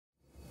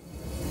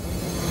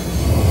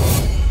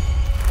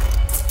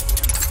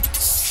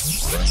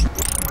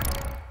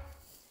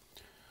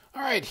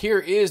Alright, here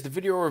is the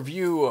video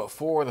review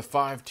for the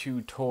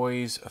 5.2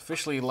 Toys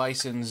officially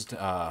licensed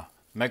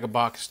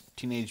MegaBox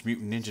Teenage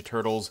Mutant Ninja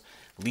Turtles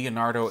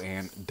Leonardo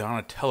and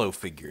Donatello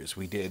figures.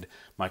 We did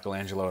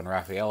Michelangelo and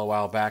Raphael a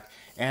while back,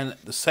 and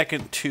the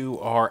second two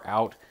are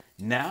out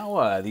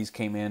now. These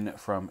came in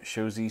from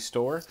Shozy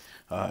Store,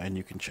 and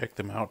you can check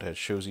them out at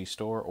Shozy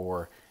Store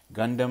or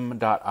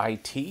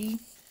Gundam.it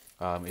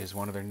is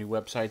one of their new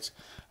websites,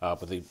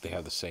 but they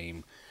have the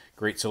same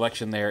great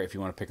selection there if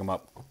you want to pick them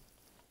up.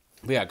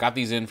 But yeah, got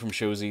these in from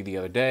Shozy the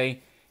other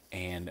day,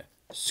 and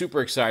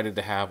super excited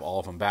to have all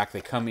of them back. They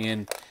come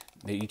in,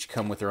 they each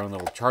come with their own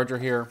little charger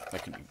here. You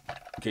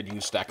can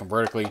stack them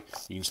vertically,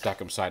 you can stack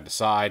them side to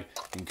side,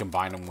 you can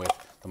combine them with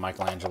the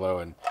Michelangelo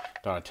and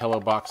Donatello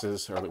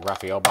boxes, or the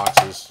Raphael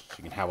boxes. So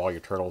you can have all your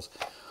turtles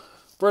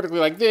vertically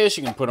like this.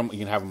 You can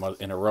have them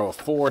in a row of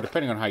 4,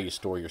 depending on how you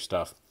store your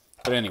stuff.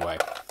 But anyway,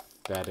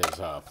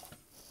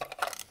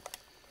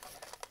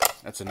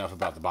 that's enough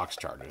about the box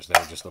chargers.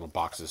 They're just little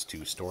boxes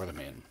to store them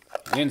in.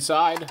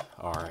 Inside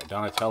are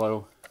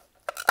Donatello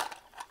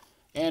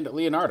and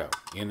Leonardo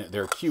in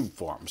their cube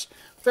forms.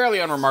 Fairly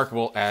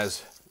unremarkable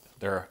as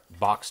their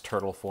box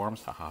turtle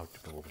forms. Haha,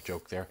 a little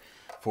joke there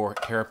for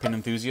Terrapin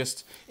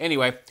enthusiasts.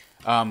 Anyway,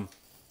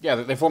 yeah,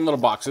 they form little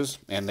boxes,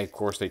 and of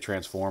course they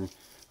transform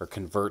or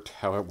convert,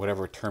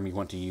 whatever term you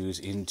want to use,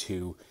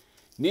 into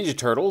Ninja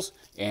Turtles.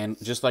 And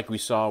just like we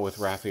saw with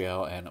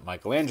Raphael and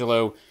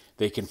Michelangelo,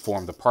 they can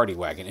form the party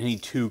wagon. Any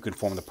two can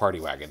form the party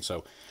wagon.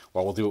 So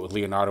while we'll do it with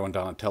Leonardo and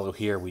Donatello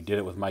here, we did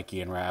it with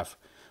Mikey and Raph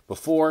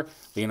before.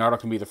 Leonardo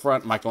can be the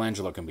front,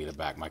 Michelangelo can be the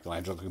back.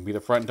 Michelangelo can be the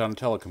front,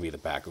 Donatello can be the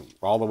back.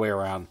 All the way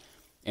around,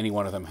 any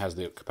one of them has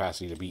the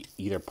capacity to be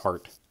either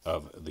part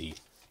of the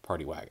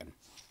party wagon.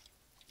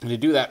 And to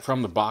do that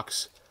from the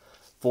box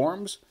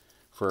forms,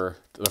 for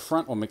the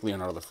front, we'll make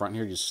Leonardo the front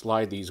here. Just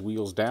slide these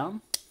wheels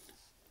down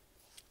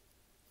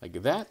like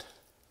that.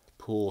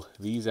 Pull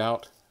these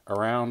out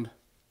around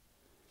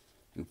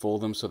and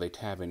fold them so they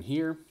tab in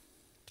here.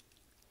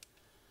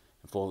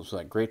 And fold them so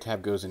that gray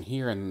tab goes in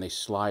here, and then they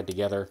slide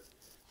together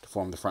to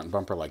form the front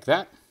bumper like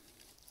that.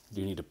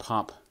 You do need to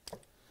pop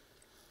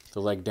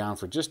the leg down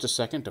for just a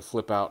second to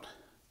flip out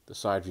the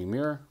side view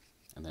mirror,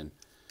 and then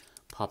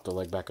pop the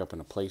leg back up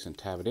into place and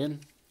tab it in.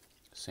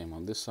 Same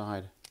on this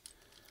side.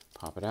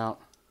 Pop it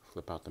out,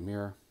 flip out the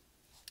mirror,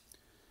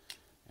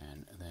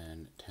 and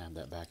then tab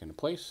that back into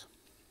place.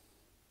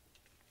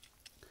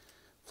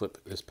 Flip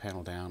this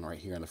panel down right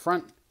here in the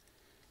front.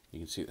 You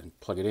can see, and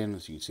plug it in,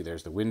 so you can see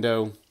there's the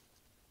window.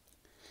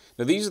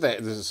 Now this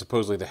is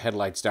supposedly the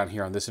headlights down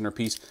here on this inner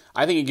piece.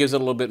 I think it gives it a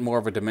little bit more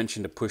of a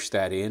dimension to push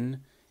that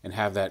in and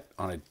have that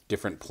on a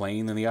different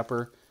plane than the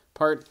upper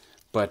part.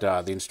 But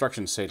the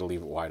instructions say to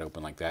leave it wide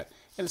open like that.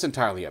 And it's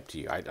entirely up to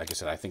you. Like I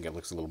said, I think it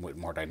looks a little bit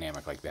more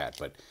dynamic like that,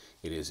 but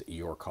it is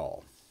your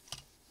call.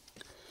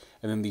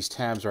 And then these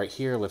tabs right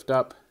here lift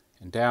up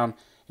and down.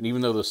 And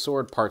even though the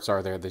sword parts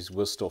are there, these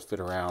will still fit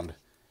around.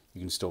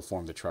 You can still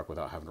form the truck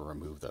without having to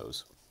remove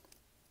those.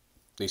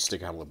 They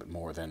stick out a little bit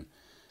more than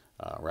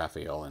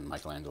Raphael and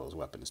Michelangelo's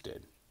weapons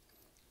did.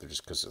 They're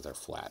just because they're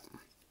flat.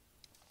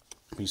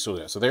 So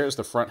there's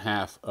the front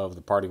half of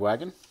the party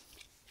wagon.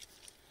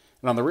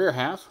 And on the rear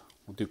half,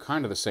 we'll do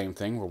kind of the same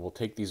thing, where we'll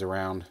take these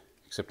around,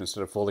 except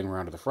instead of folding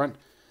around to the front,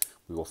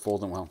 we will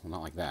fold them, well,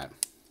 not like that.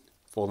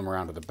 Fold them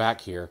around to the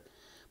back here,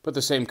 but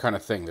the same kind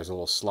of thing. There's a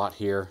little slot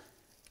here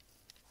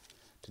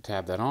to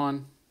tab that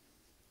on.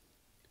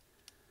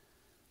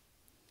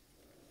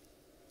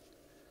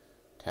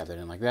 Tab that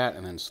in like that,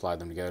 and then slide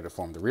them together to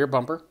form the rear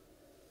bumper.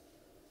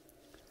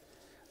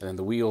 And then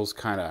the wheels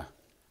kind of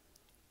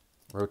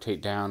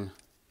rotate down.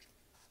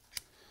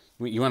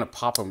 You want to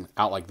pop them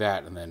out like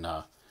that, and then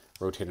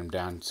rotate them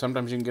down.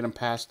 Sometimes you can get them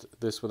past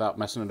this without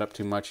messing it up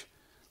too much,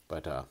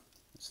 but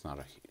it's not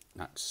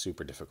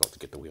super difficult to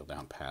get the wheel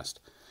down past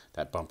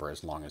that bumper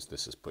as long as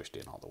this is pushed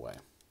in all the way.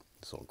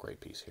 This little gray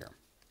piece here.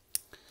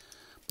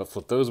 But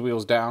flip those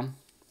wheels down,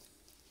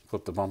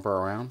 flip the bumper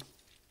around,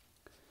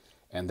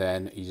 and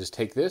then you just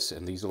take this,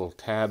 and these little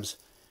tabs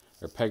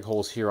or peg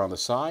holes here on the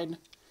side,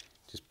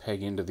 just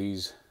peg into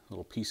these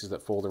little pieces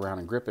that fold around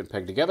and grip and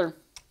peg together.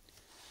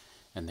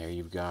 And there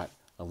you've got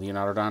a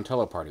Leonardo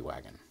Donatello party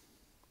wagon.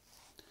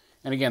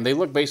 And again, they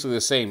look basically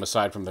the same,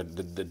 aside from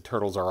the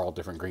turtles are all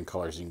different green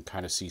colors. You can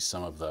kind of see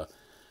some of the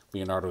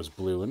Leonardo's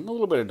blue and a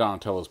little bit of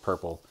Donatello's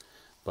purple.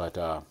 But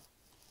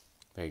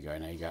there you go.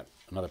 Now you got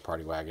another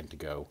party wagon to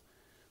go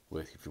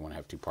with if you want to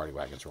have two party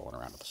wagons rolling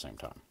around at the same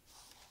time.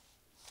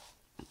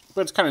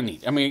 But it's kind of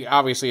neat. I mean,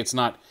 obviously it's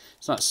not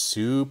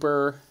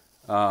super,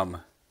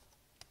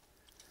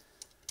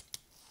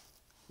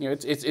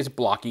 it's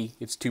blocky.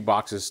 It's two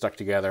boxes stuck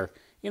together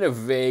in a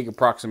vague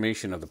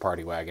approximation of the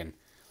party wagon,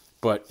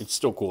 but it's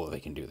still cool that they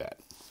can do that.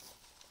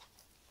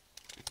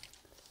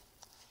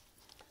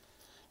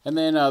 And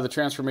then the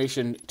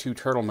transformation to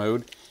turtle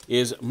mode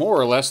is more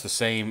or less the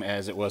same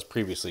as it was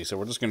previously. So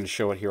we're just going to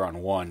show it here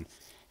on one,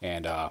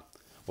 and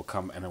we'll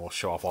come and then we'll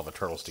show off all the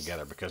turtles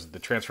together, because the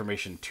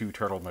transformation to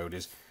turtle mode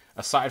is,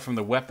 aside from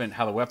the weapon,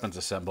 how the weapons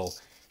assemble,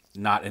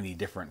 not any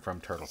different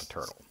from turtle to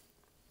turtle.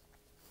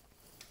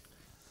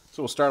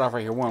 So we'll start off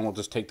right here. One, we'll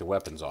just take the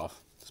weapons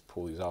off. Just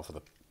pull these off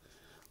of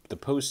the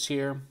posts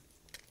here.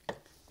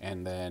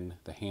 And then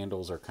the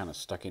handles are kind of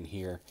stuck in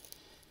here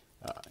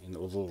in the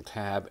little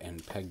tab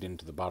and pegged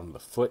into the bottom of the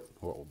foot,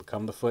 or what will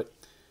become the foot.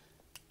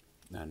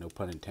 No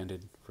pun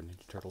intended for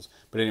Ninja Turtles.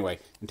 But anyway,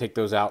 and take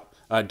those out.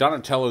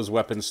 Donatello's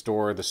weapons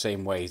store the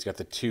same way. He's got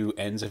the two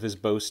ends of his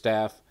bow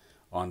staff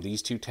on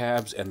these two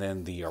tabs, and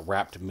then the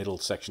wrapped middle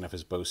section of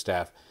his bow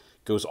staff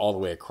goes all the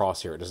way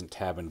across here. It doesn't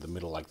tab into the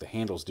middle like the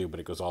handles do, but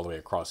it goes all the way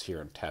across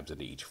here and tabs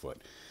into each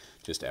foot.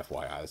 Just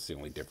FYI, that's the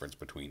only difference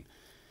between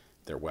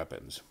their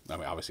weapons. I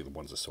mean, obviously the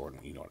one's a sword,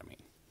 you know what I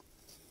mean.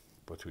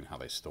 Between how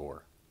they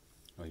store.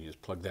 Well, you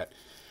just plug that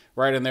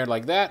right in there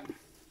like that,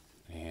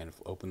 and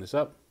open this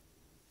up.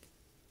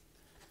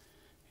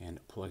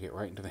 And plug it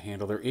right into the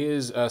handle. There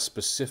is a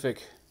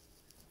specific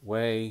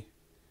way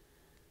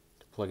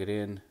to plug it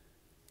in.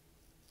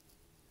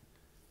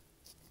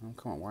 Oh,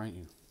 come on, why aren't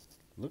you?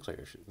 It looks like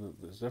there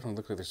definitely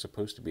looks like there's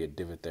supposed to be a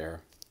divot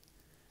there.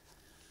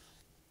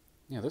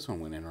 Yeah, this one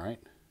went in, right?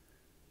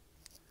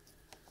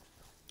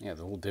 Yeah,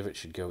 the little divot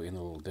should go in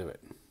the little divot.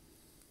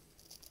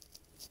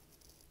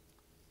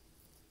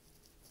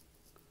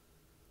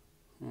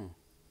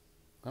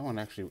 That one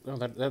actually, oh,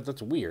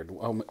 that's weird.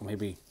 Oh,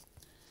 maybe...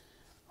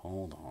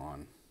 Hold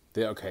on.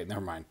 Okay, never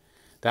mind.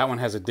 That one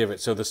has a divot.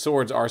 So the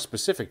swords are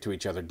specific to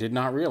each other. Did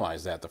not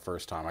realize that the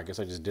first time. I guess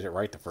I just did it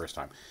right the first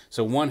time.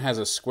 So one has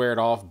a squared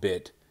off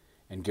bit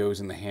and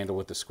goes in the handle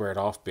with the squared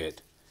off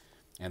bit.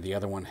 And the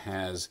other one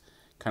has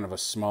kind of a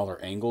smaller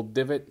angled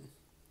divot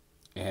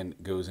and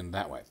goes in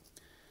that way.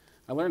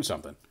 I learned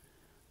something.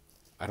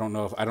 I don't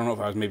know if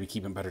I was maybe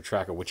keeping better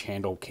track of which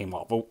handle came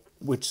off of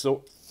which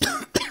sword.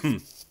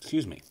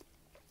 Excuse me.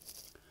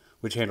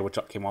 Which handle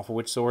came off of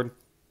which sword.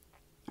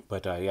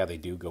 But, yeah, they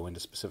do go into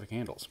specific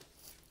handles.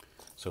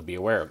 So be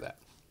aware of that.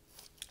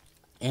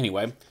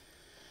 Anyway,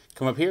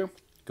 come up here.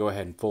 Go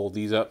ahead and fold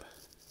these up.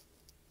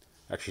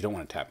 Actually, you don't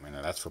want to tap them in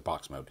there. That's for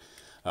box mode.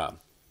 Come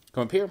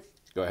up here.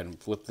 Go ahead and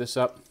flip this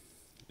up.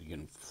 You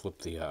can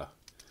flip the,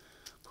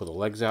 pull the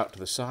legs out to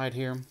the side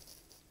here.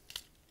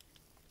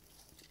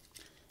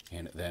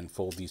 And then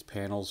fold these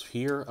panels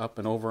here up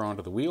and over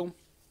onto the wheel.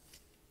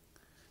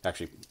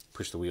 Actually,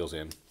 push the wheels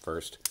in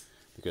first,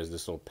 because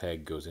this little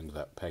peg goes into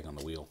that peg on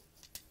the wheel.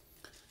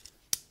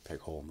 Peg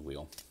hole in the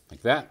wheel,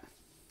 like that.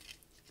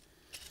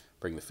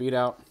 Bring the feet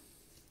out,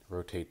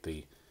 rotate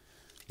the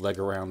leg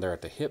around there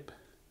at the hip,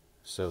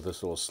 so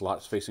this little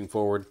slot's facing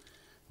forward.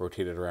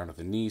 Rotate it around at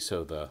the knee,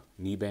 so the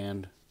knee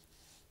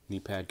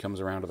pad comes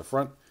around to the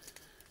front.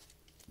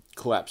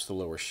 Collapse the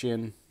lower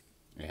shin,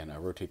 and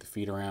rotate the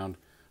feet around,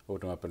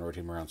 open them up and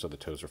rotate them around so the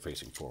toes are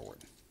facing forward.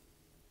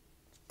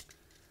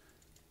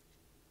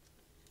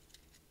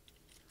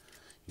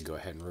 You can go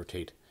ahead and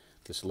rotate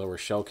this lower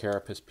shell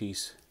carapace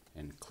piece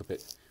and clip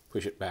it,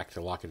 push it back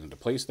to lock it into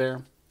place there,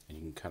 and you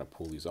can kind of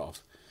pull these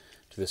off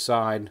to the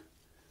side.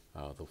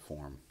 They'll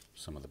form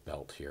some of the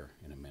belt here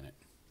in a minute.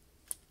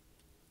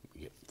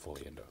 You get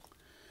fully into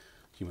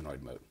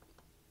humanoid mode.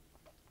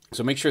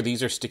 So make sure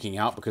these are sticking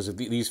out, because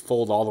these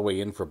fold all the way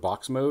in for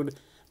box mode,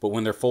 but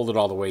when they're folded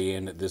all the way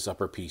in, this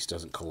upper piece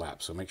doesn't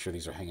collapse. So make sure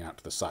these are hanging out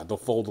to the side. They'll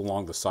fold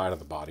along the side of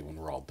the body when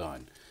we're all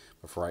done.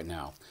 But for right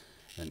now,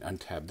 and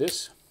untab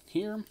this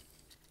here,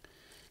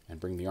 and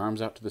bring the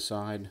arms out to the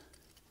side.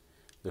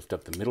 Lift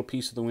up the middle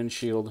piece of the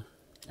windshield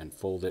and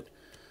fold it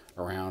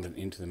around and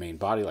into the main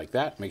body like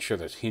that. Make sure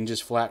this hinge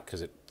is flat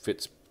because it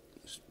fits,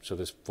 so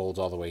this folds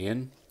all the way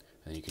in.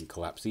 And you can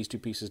collapse these two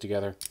pieces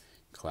together,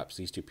 collapse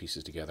these two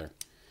pieces together,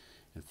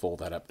 and fold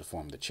that up to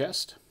form the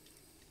chest.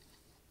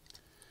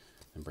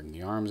 And bring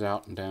the arms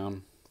out and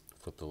down.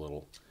 Flip the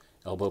little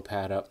elbow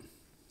pad up.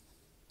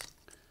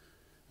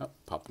 Oh,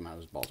 pop them out of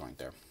his ball joint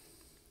there.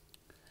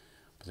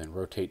 But then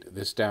rotate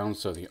this down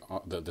so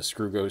the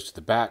screw goes to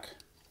the back.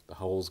 The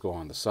holes go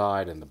on the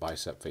side and the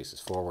bicep faces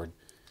forward.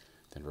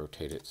 Then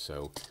rotate it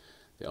so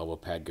the elbow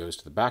pad goes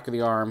to the back of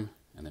the arm,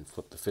 and then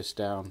flip the fist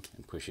down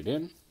and push it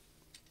in.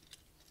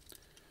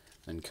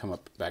 Then come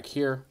up back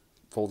here,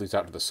 fold these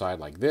out to the side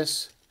like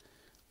this.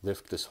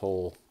 Lift this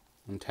whole,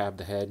 untab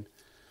the head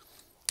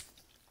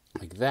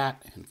like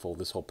that, and fold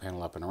this whole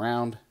panel up and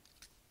around.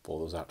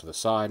 Fold those out to the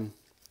side.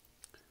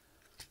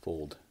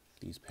 Fold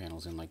these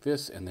panels in like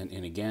this, and then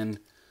in again,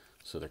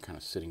 so they're kind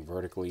of sitting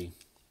vertically,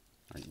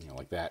 or,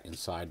 like that,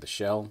 inside the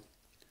shell.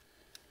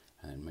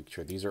 And then make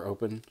sure these are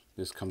open.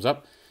 This comes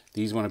up.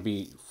 These want to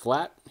be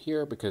flat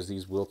here because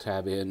these will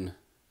tab in.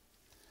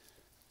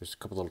 There's a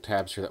couple little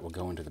tabs here that will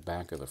go into the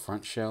back of the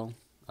front shell.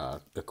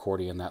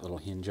 Accordion that little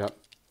hinge up,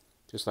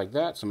 just like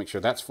that. So make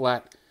sure that's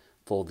flat.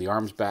 Fold the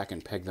arms back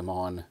and peg them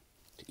on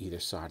to either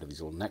side of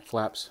these little neck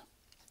flaps.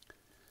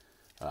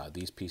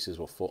 These pieces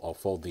will I'll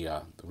fold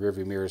the rear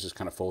view mirrors, just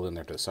kind of fold in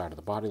there to the side of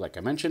the body like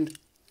I mentioned. And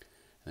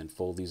then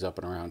fold these up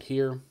and around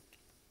here.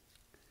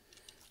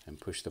 And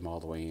push them all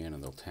the way in,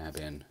 and they'll tab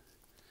in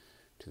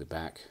to the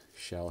back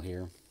shell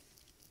here.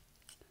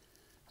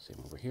 Same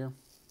over here.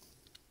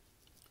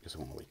 I guess it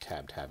won't really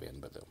tab in,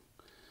 but they'll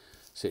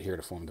sit here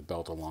to form the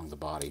belt along the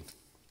body.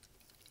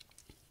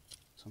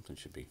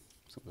 Something's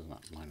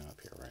not lining up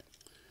here, right?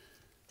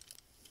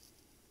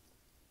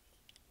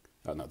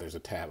 Oh, no, there's a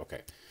tab.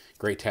 Okay.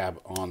 Gray tab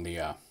on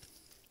the...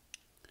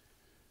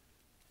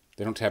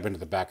 they don't tab into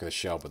the back of the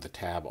shell, but the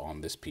tab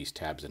on this piece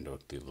tabs into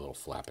the little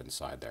flap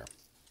inside there.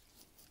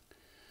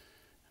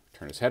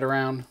 Turn his head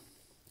around,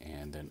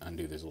 and then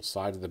undo these little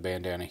sides of the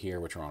bandana here,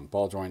 which are on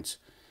ball joints,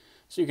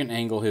 so you can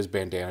angle his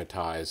bandana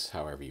ties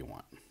however you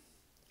want.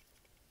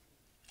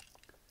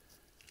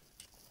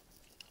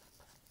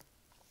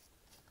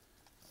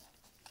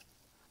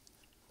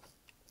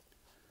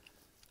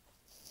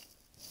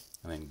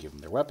 And then give them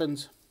their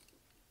weapons.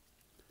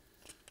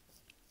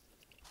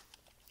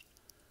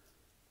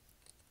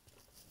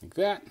 Like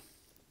that.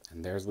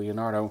 And there's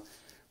Leonardo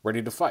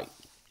ready to fight.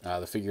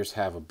 The figures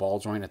have a ball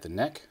joint at the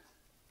neck.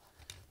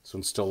 This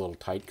one's still a little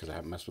tight because I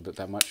haven't messed with it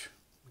that much.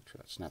 Make sure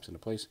that snaps into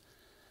place.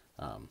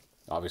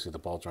 Obviously the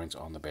ball joint's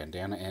on the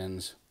bandana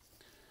ends.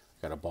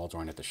 Got a ball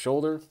joint at the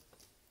shoulder.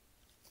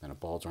 Then a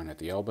ball joint at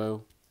the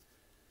elbow.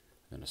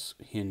 Then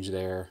a hinge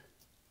there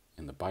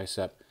in the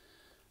bicep.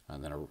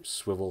 And then a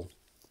swivel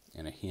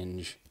and a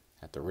hinge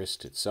at the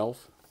wrist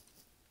itself.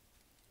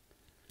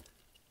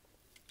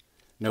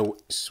 No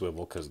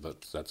swivel because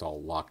that's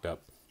all locked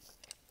up.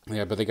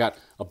 Yeah, but they got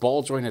a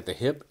ball joint at the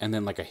hip and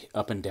then like a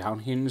up and down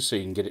hinge, so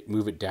you can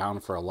move it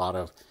down for a lot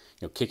of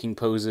kicking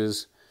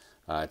poses.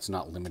 It's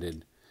not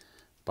limited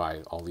by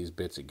all these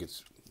bits. It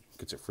gets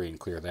it free and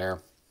clear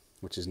there,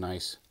 which is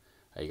nice.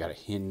 You got a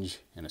hinge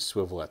and a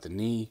swivel at the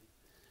knee.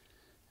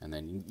 And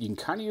then you can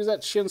kind of use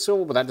that shin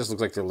swivel, but that just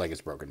looks like their leg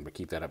is broken, but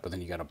keep that up. But then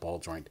you got a ball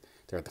joint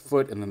there at the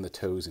foot, and then the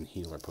toes and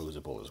heel are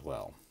posable as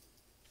well.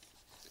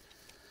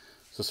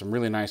 So some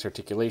really nice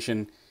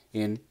articulation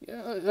in,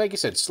 like I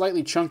said,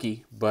 slightly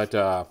chunky, but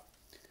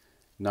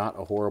not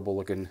a horrible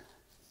looking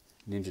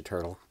Ninja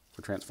Turtle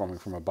for transforming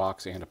from a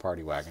box and a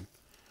party wagon.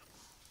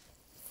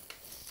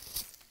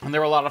 And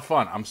they're a lot of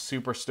fun. I'm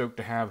super stoked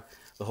to have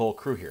the whole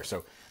crew here.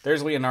 So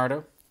there's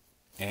Leonardo,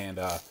 and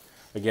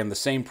again, the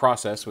same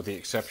process with the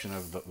exception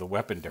of the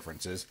weapon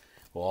differences.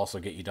 We'll also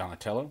get you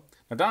Donatello.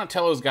 Now,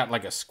 Donatello's got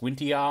like a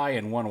squinty eye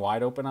and one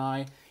wide open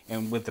eye,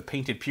 and with the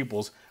painted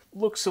pupils,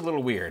 looks a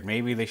little weird.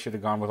 Maybe they should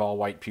have gone with all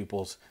white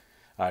pupils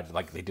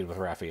like they did with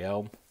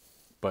Raphael.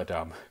 But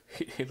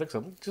he looks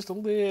just a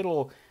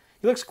little...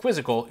 He looks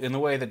quizzical in the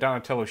way that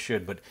Donatello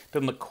should, but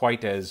doesn't look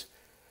quite as...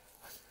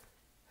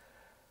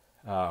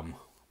 I'm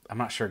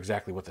not sure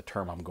exactly what the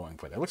term I'm going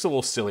for there. It looks a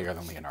little sillier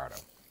than Leonardo.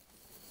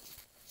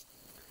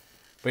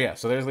 But yeah,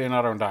 so there's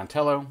Leonardo and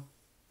Donatello,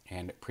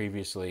 and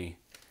previously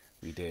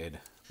we did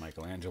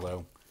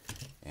Michelangelo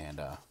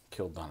and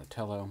killed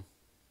Donatello.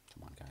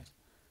 Come on, guys.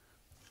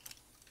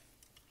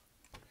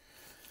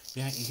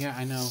 Yeah,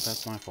 I know,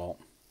 that's my fault.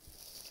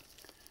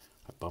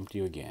 I bumped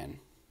you again.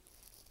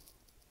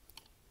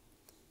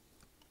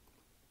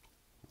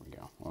 There we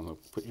go. Well,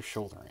 put your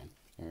shoulder in.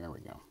 There we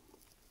go.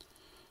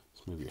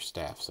 Let's move your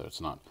staff so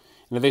it's not...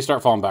 And if they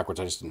start falling backwards,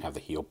 I just didn't have the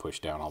heel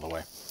pushed down all the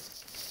way.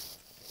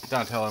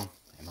 Donatello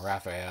and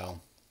Raphael.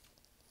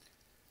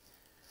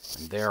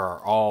 And there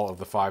are all of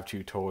the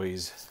 5-2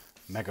 Toys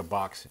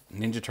MegaBox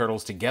Ninja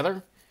Turtles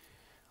together.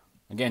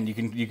 Again,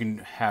 you can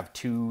have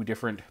 2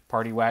 different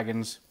party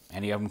wagons.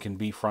 Any of them can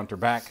be front or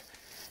back.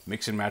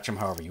 Mix and match them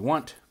however you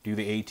want. Do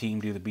the A team,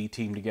 do the B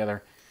team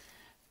together.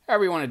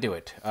 However you want to do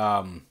it.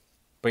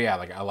 But yeah,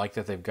 like I like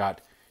that they've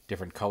got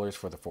different colors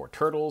for the 4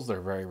 turtles.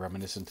 They're very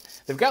reminiscent.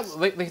 They've got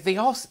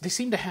they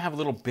seem to have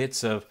little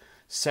bits of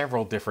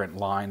several different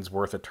lines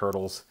worth of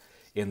turtles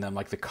in them.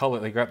 Like the color,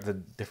 they got the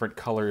different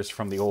colors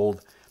from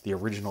the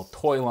original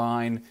toy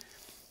line.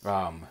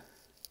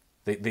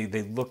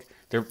 They look.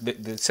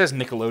 It says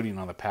Nickelodeon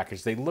on the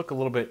package. They look a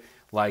little bit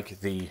like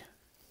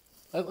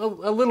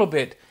a little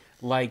bit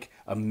like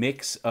a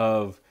mix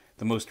of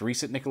the most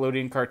recent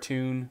Nickelodeon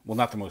cartoon. Well,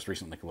 not the most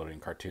recent Nickelodeon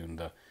cartoon.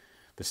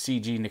 The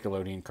CG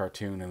Nickelodeon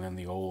cartoon, and then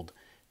the old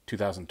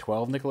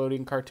 2012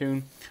 Nickelodeon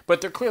cartoon.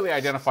 But they're clearly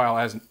identifiable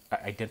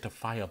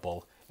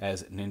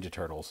as Ninja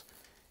Turtles,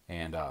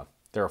 and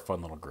they're a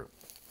fun little group.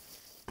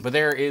 But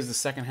there is the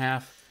second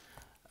half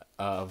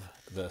of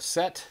the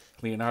set,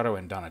 Leonardo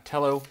and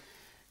Donatello.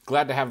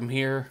 Glad to have them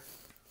here,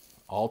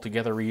 all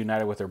together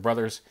reunited with their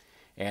brothers,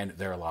 and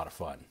they're a lot of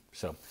fun.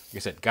 So, like I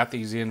said, got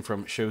these in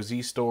from Show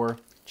Z Store.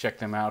 Check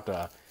them out.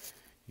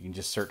 You can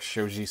just search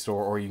Show Z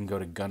Store, or you can go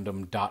to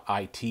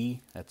Gundam.it.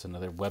 That's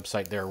another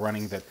website they're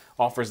running that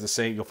offers the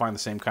same. You'll find the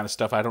same kind of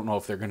stuff. I don't know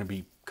if they're going to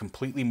be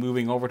completely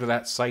moving over to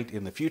that site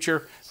in the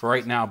future. For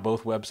right now,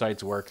 both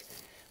websites work.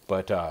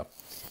 But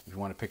if you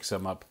want to pick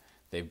some up,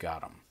 they've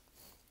got them.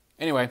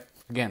 Anyway,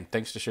 again,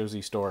 thanks to Show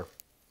Z Store,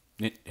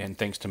 and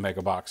thanks to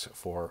MegaBox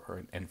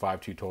and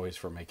 5-2 Toys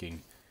for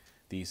making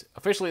these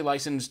officially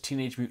licensed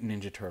Teenage Mutant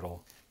Ninja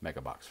Turtle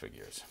MegaBox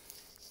figures.